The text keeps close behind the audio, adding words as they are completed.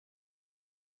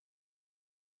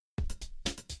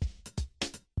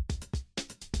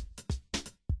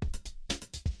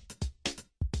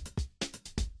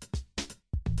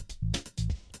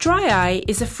Dry eye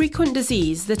is a frequent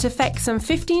disease that affects some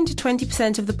 15 to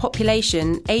 20% of the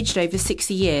population aged over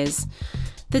 60 years.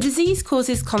 The disease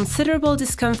causes considerable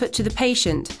discomfort to the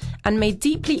patient and may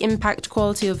deeply impact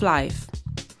quality of life.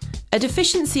 A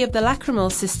deficiency of the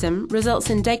lacrimal system results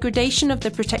in degradation of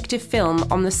the protective film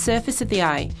on the surface of the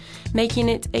eye, making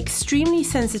it extremely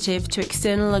sensitive to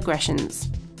external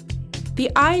aggressions. The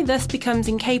eye thus becomes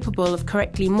incapable of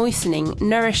correctly moistening,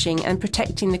 nourishing and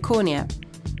protecting the cornea.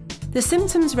 The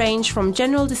symptoms range from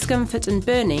general discomfort and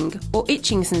burning or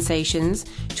itching sensations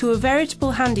to a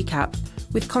veritable handicap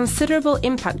with considerable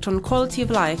impact on quality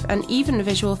of life and even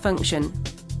visual function.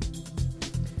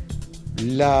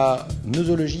 La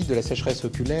nosologie de la sécheresse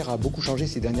oculaire a beaucoup changé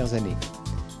ces dernières années.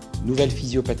 Nouvelle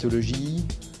physiopathologie,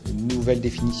 nouvelle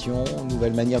définition,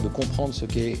 nouvelle manière de comprendre ce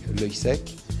qu'est l'œil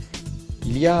sec.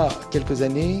 Il y a quelques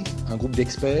années, un groupe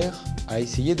d'experts a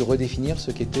essayé de redéfinir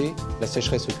ce qu'était la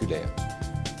sécheresse oculaire.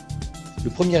 Le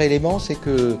premier élément, c'est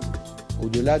que,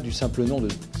 au-delà du simple nom de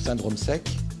syndrome sec,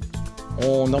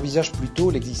 on envisage plutôt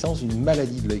l'existence d'une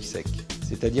maladie de l'œil sec,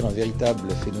 c'est-à-dire un véritable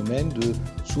phénomène de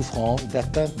souffrance,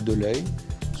 d'atteinte de l'œil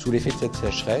sous l'effet de cette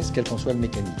sécheresse, quel qu'en soit le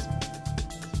mécanisme.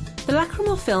 The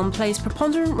lacrimal film plays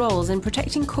preponderant roles in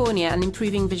protecting cornea and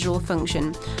improving visual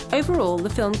function. Overall, the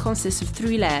film consists of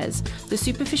 3 layers: the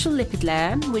superficial lipid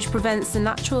layer, which prevents the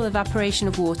natural evaporation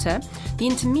of water, the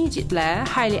intermediate layer,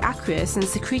 highly aqueous and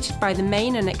secreted by the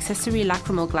main and accessory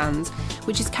lacrimal glands,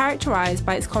 which is characterized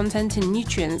by its content in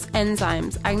nutrients,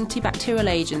 enzymes, antibacterial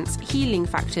agents, healing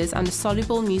factors and a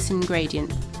soluble mucin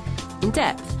gradient. In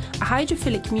depth, a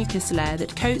hydrophilic mucus layer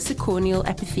that coats the corneal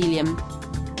epithelium.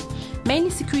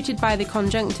 Mainly secreted by the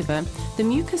conjunctiva, the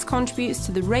mucus contributes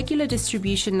to the regular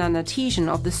distribution and adhesion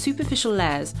of the superficial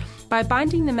layers by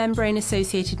binding the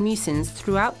membrane-associated mucins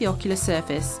throughout the ocular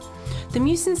surface. The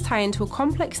mucins tie into a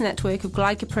complex network of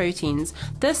glycoproteins,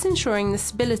 thus ensuring the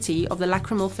stability of the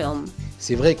lacrimal film.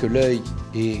 C'est vrai que l'œil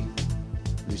est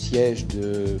le siège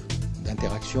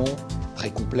d'interactions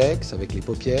très complexes avec les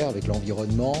paupières, avec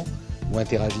l'environnement, où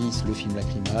interagissent le film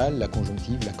lacrymal, la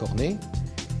conjonctive, la cornée.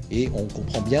 Et on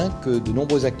comprend bien que de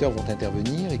nombreux acteurs vont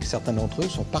intervenir et que certains d'entre eux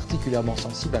sont particulièrement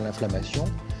sensibles à l'inflammation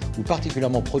ou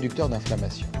particulièrement producteurs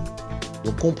d'inflammation.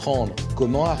 Donc comprendre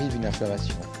comment arrive une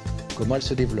inflammation, comment elle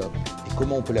se développe et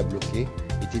comment on peut la bloquer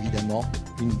est évidemment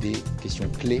une des questions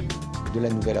clés de la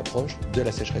nouvelle approche de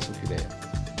la sécheresse oculaire.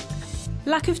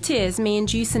 Lack of tears may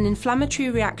induce an inflammatory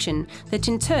reaction that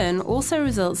in turn also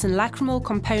results in lacrimal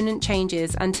component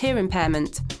changes and tear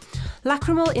impairment.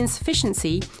 Lacrimal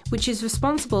insufficiency, which is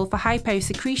responsible for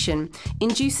hyposecretion,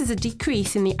 induces a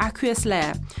decrease in the aqueous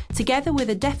layer, together with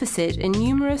a deficit in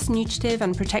numerous nutritive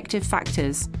and protective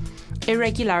factors.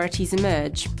 Irregularities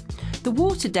emerge. The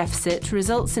water deficit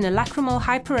results in a lacrimal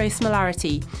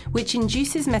hyperosmolarity, which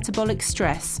induces metabolic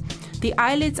stress. The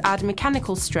eyelids add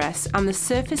mechanical stress and the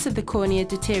surface of the cornea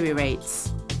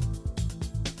deteriorates.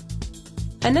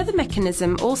 Another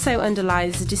mechanism also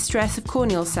underlies the distress of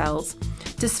corneal cells.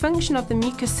 Dysfunction of the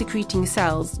mucus-secreting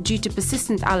cells due to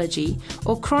persistent allergy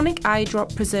or chronic eye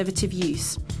drop preservative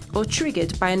use, or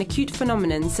triggered by an acute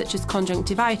phenomenon such as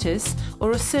conjunctivitis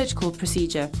or a surgical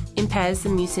procedure, impairs the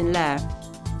mucin layer.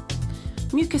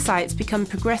 Mucocytes become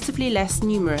progressively less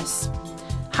numerous.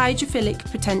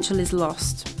 Hydrophilic potential is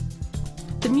lost.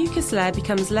 The mucus layer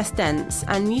becomes less dense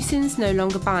and mucins no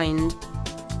longer bind.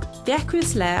 The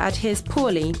aqueous layer adheres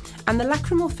poorly and the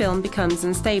lacrimal film becomes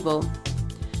unstable.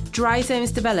 Dry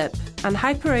zones develop and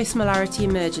hyperosmolarity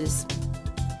emerges.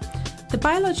 The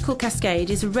biological cascade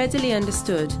is readily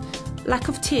understood. Lack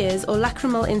of tears or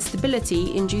lacrimal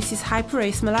instability induces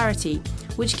hyperosmolarity,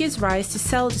 which gives rise to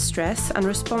cell distress and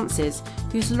responses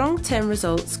whose long-term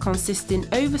results consist in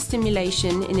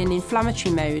overstimulation in an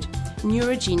inflammatory mode,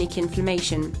 neurogenic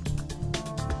inflammation.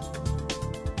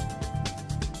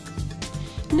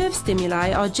 Nerve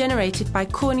stimuli are generated by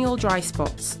corneal dry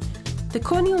spots. The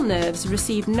corneal nerves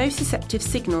receive nociceptive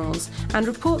signals and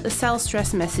report the cell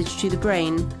stress message to the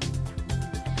brain.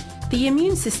 The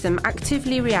immune system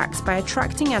actively reacts by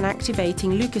attracting and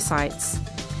activating leukocytes.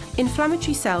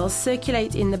 Inflammatory cells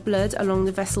circulate in the blood along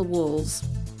the vessel walls.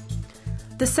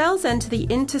 The cells enter the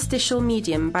interstitial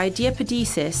medium by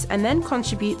diapedesis and then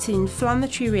contribute to the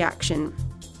inflammatory reaction.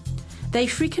 They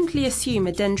frequently assume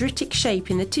a dendritic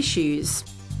shape in the tissues.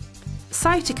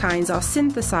 Cytokines are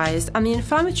synthesized and the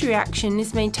inflammatory reaction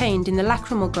is maintained in the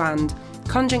lacrimal gland,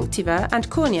 conjunctiva and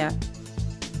cornea.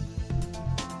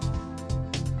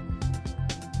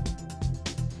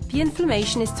 The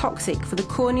inflammation is toxic for the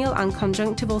corneal and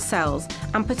conjunctival cells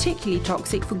and particularly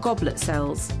toxic for goblet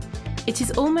cells. It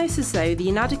is almost as though the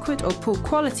inadequate or poor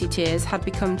quality tears had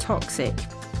become toxic.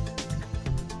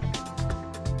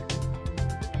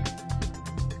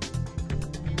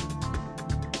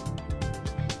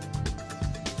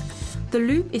 The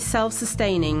loop is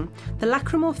self-sustaining. The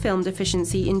lacrimal film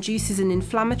deficiency induces an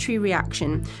inflammatory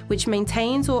reaction, which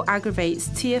maintains or aggravates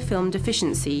tear film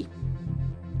deficiency.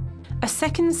 A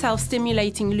second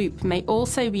self-stimulating loop may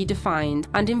also be defined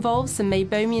and involves the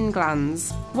meibomian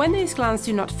glands. When those glands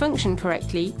do not function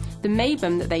correctly, the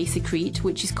meibum that they secrete,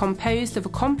 which is composed of a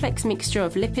complex mixture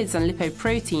of lipids and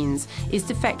lipoproteins, is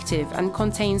defective and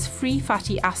contains free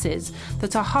fatty acids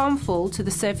that are harmful to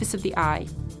the surface of the eye.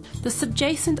 The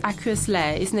subjacent aqueous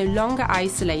layer is no longer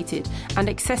isolated and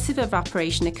excessive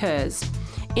evaporation occurs.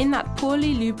 In that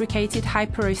poorly lubricated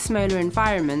hyperosmolar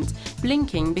environment,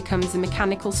 blinking becomes a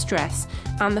mechanical stress,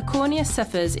 and the cornea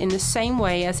suffers in the same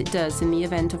way as it does in the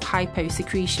event of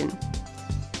hyposecretion.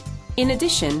 In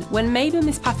addition, when meibum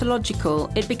is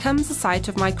pathological, it becomes the site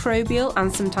of microbial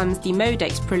and sometimes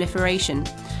demodex proliferation.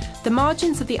 The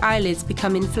margins of the eyelids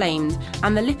become inflamed,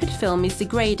 and the lipid film is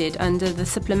degraded under the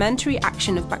supplementary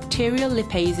action of bacterial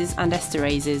lipases and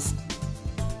esterases.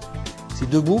 Ces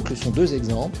deux boucles sont deux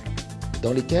exemples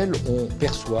dans lesquels on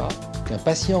perçoit qu'un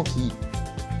patient qui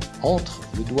entre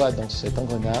le doigt dans cet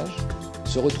engrenage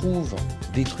se retrouve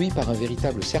détruit par un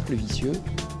véritable cercle vicieux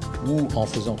où, en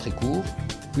faisant très court,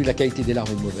 plus la qualité des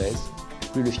larmes est mauvaise,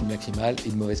 plus le film lacrymal est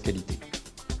de mauvaise qualité.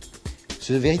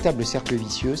 Ce véritable cercle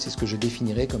vicieux, c'est ce que je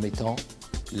définirais comme étant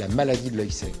la maladie de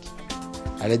l'œil sec.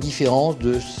 À la différence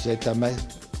de cet amas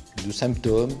de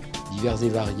symptômes divers et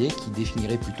variés qui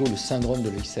définirait plutôt le syndrome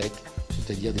de l'œil sec,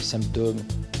 c'est-à-dire des symptômes,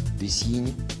 des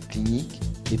signes cliniques,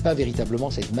 mais pas véritablement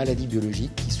cette maladie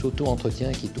biologique qui s'auto-entretient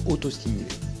et qui est auto-stimulée.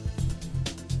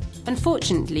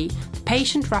 Unfortunately, the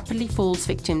patient rapidly falls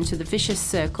victim to the vicious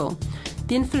circle.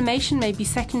 The inflammation may be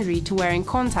secondary to wearing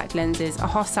contact lenses, a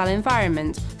hostile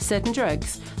environment, certain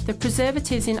drugs, the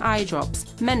preservatives in eye drops,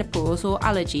 menopause or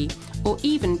allergy, or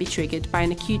even be triggered by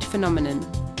an acute phenomenon.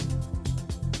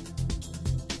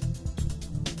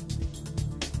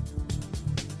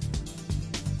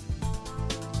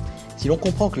 Si l'on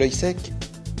comprend que l'œil sec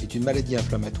est une maladie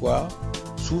inflammatoire,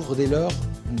 s'ouvre dès lors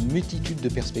une multitude de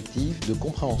perspectives, de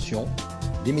compréhension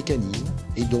des mécanismes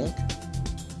et donc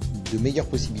de meilleures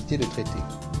possibilités de traiter.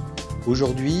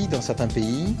 Aujourd'hui, dans certains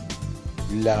pays,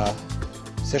 la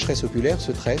sécheresse oculaire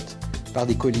se traite par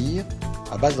des collyres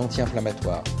à base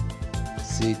d'anti-inflammatoires.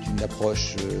 C'est une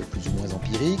approche plus ou moins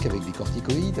empirique avec des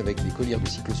corticoïdes, avec des collyres de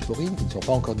cyclosporine qui ne sont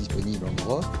pas encore disponibles en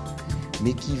Europe,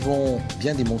 mais qui vont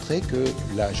bien démontrer que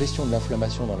la gestion de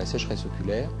l'inflammation dans la sécheresse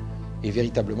oculaire est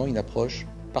véritablement une approche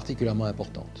particulièrement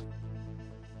importante.